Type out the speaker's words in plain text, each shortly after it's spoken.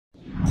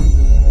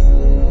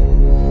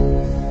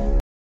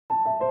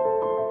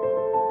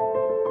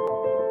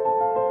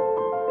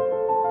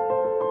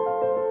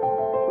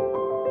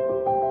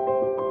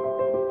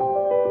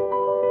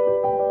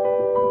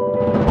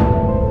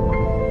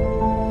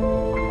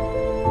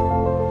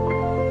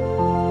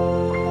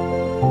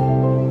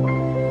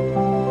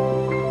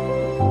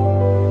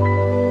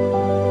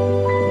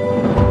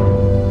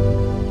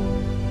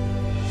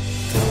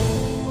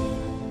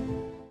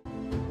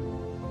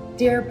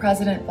Dear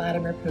President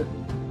Vladimir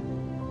Putin,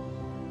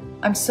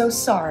 I'm so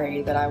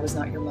sorry that I was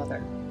not your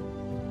mother.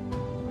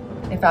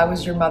 If I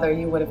was your mother,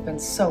 you would have been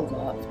so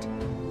loved,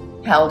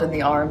 held in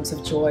the arms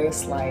of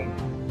joyous light.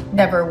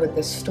 Never would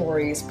this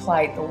story's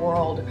plight, the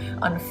world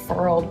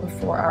unfurled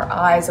before our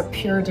eyes, a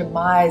pure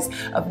demise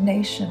of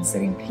nations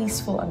sitting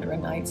peaceful under a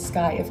night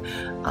sky. If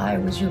I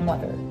was your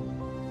mother,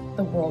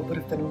 the world would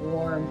have been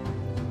warm.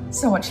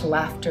 So much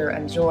laughter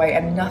and joy,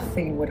 and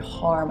nothing would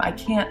harm. I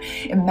can't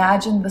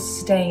imagine the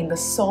stain, the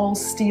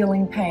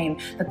soul-stealing pain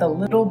that the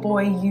little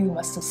boy you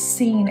must have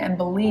seen and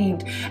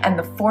believed, and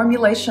the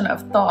formulation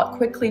of thought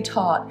quickly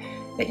taught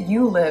that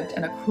you lived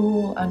in a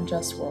cruel,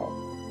 unjust world.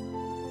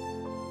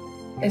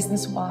 Is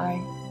this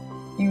why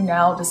you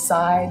now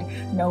decide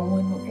no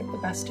one will get the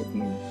best of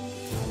you?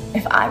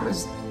 If I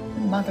was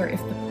your mother,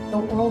 if the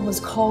world was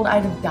cold,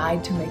 I'd have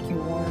died to make you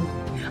warm.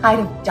 I'd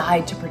have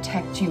died to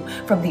protect you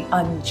from the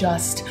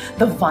unjust,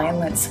 the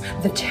violence,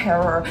 the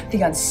terror,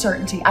 the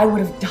uncertainty. I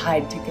would have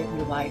died to give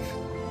you life.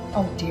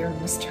 Oh, dear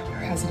Mr.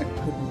 President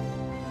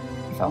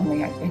Putin, if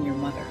only I'd been your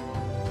mother.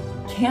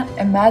 Can't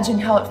imagine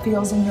how it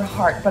feels in your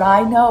heart, but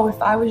I know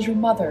if I was your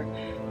mother,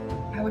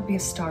 that would be a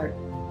start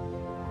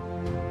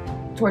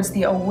towards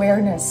the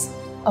awareness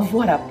of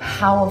what a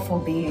powerful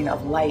being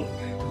of light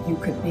you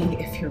could be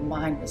if your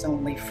mind was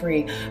only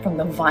free from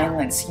the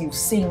violence you've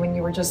seen when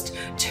you were just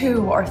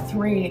 2 or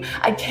 3.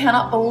 I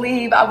cannot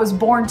believe I was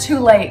born too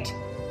late,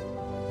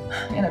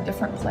 in a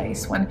different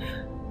place, when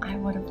I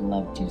would have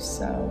loved you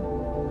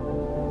so.